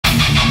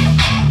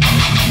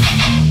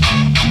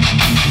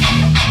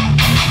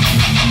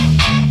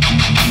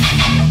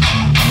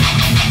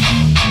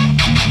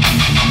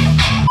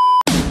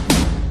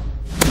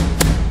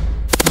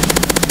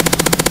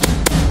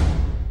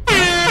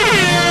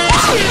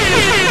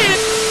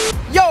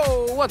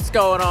what's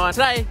going on?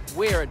 Today,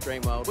 we're at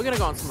Dreamworld. We're gonna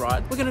go on some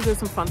rides. We're gonna do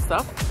some fun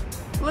stuff.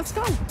 Let's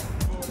go.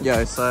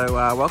 Yo, so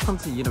welcome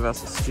to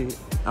Universal Studios.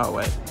 Oh,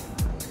 wait.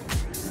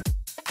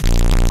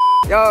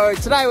 Yo,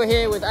 today we're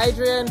here with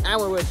Adrian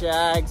and we're with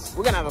Jaggs.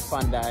 We're gonna have a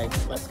fun day.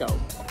 Let's go.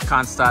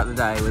 Can't start the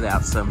day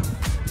without some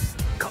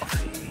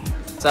coffee.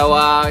 So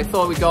we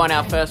thought we'd go on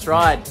our first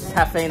ride.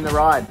 Caffeine the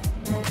ride.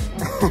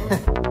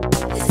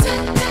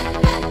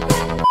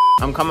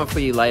 I'm coming for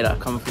you later.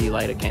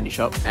 Candy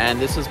shop. And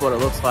this is what it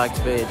looks like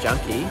to be a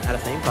junkie at a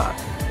theme park.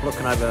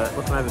 Looking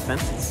over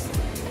fences.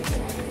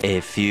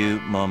 A few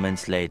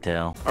moments later.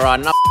 All right,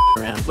 enough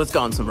around. Let's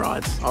go on some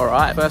rides. All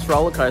right, first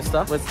roller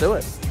coaster. Let's do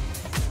it.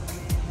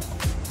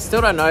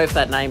 Still don't know if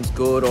that name's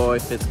good or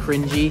if it's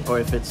cringy or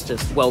if it's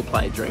just well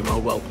played,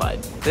 Dreamworld, well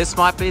played. This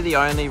might be the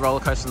only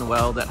roller coaster in the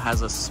world that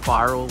has a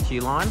spiral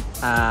queue line.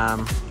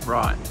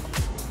 Right.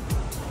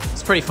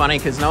 It's pretty funny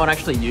because no one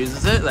actually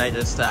uses it. They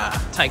just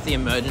take the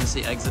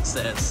emergency exit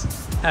stairs.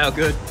 How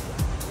good.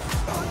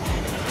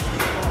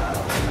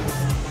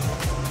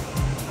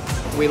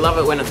 We love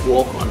it when it's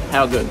walk on.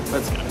 How good.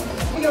 Let's go.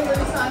 We got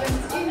release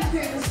items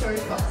into the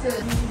storage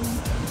boxes.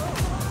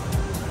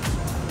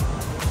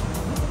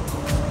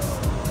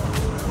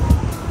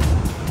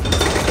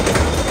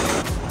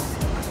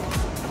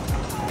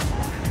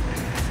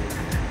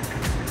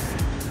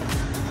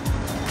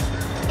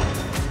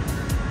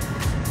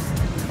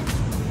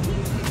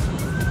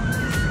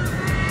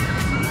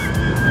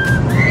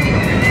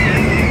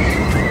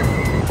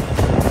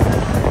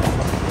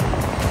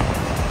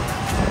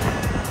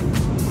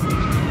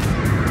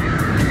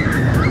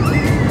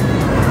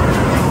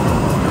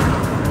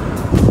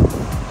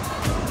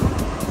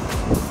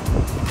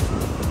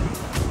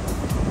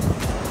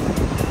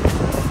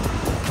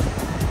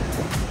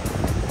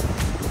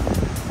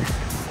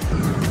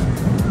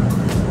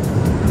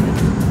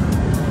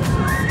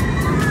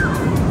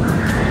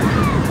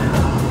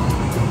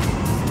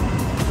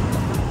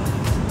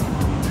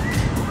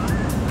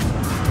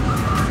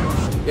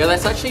 Yeah,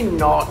 that's actually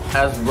not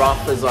as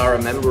rough as I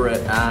remember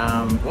it.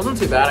 It wasn't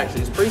too bad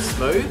actually, it's pretty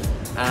smooth.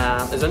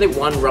 There's only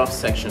one rough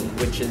section,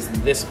 which is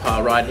this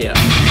part right here.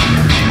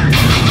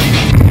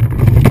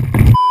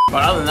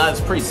 But other than that,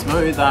 it's pretty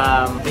smooth.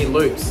 The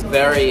loops,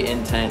 very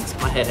intense.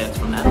 My head hurts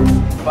from that.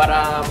 But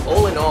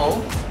all in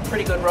all,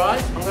 pretty good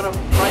ride. I'm gonna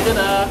rate it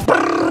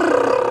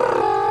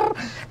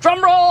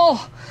drum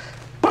roll!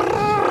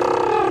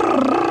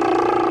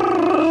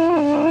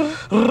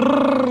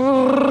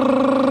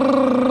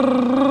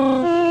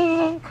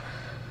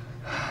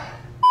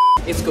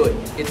 It's good,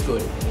 it's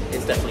good,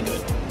 it's definitely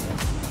good.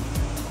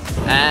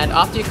 And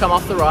after you come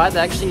off the ride, they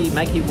actually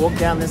make you walk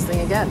down this thing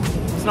again.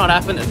 It's not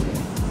happening.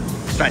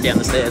 Straight down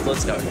the stairs,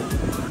 let's go.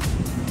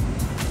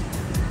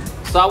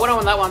 So I went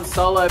on that one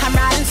solo, I'm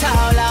riding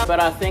solo. But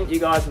I think you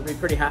guys would be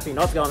pretty happy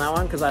not to go on that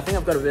one because I think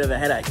I've got a bit of a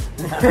headache.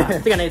 I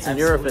think I need some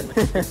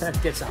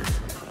Nurofen. Get some.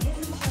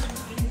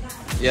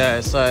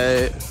 Yeah,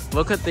 so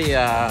look at the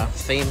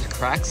themed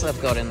cracks I've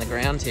got in the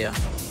ground here.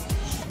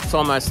 It's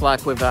almost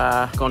like we've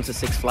gone to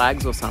Six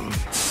Flags or something.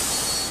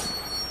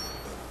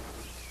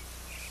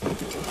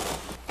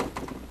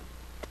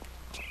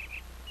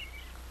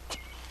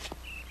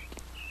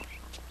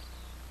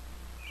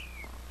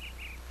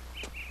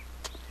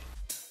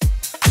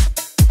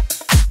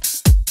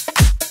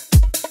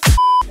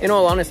 In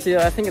all honesty,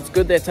 I think it's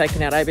good they're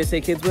taking out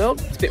ABC Kids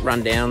World. It's a bit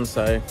run down,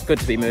 so good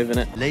to be moving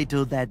it.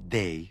 Later that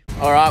day.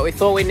 All right, we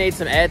thought we'd need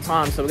some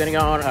airtime, so we're gonna go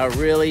on a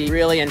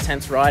really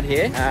intense ride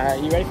here.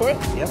 You ready for it?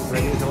 Yep,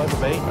 ready as I'll ever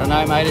be. I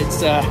know, mate,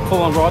 it's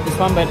full on ride this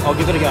one, but I'll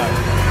give it a go.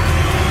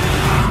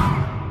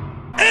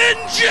 And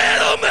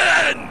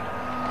gentlemen,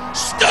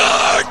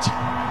 start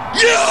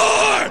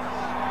your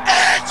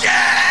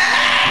engine!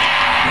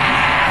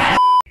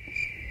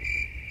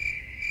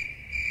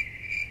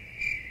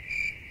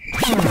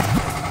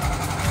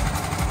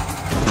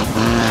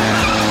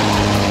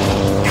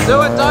 Do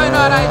a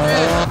donut,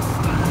 Adrian!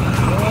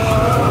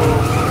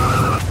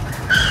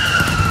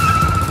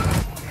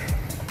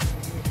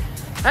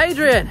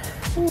 Adrian!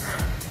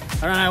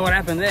 I don't know what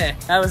happened there.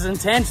 That was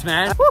intense,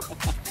 man.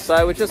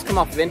 So we just come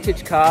off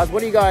vintage cars.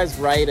 What do you guys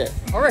rate it?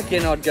 I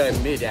reckon I'd go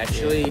mid,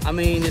 actually. I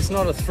mean, it's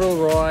not a thrill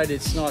ride.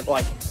 It's not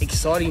like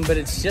exciting, but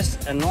it's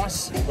just a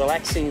nice,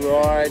 relaxing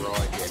ride.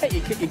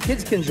 Your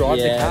kids can drive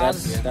the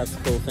cars. That's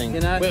the cool thing.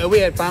 You know, we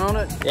had fun on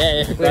it.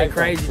 Yeah. We had a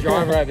crazy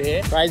driver over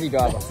here. Crazy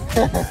driver.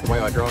 That's the way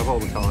I drive all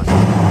the time.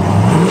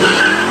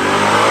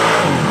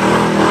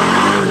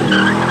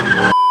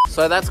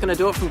 So that's going to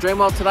do it from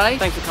Dreamworld today.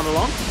 Thanks for coming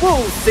along.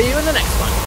 We'll see you in the next one.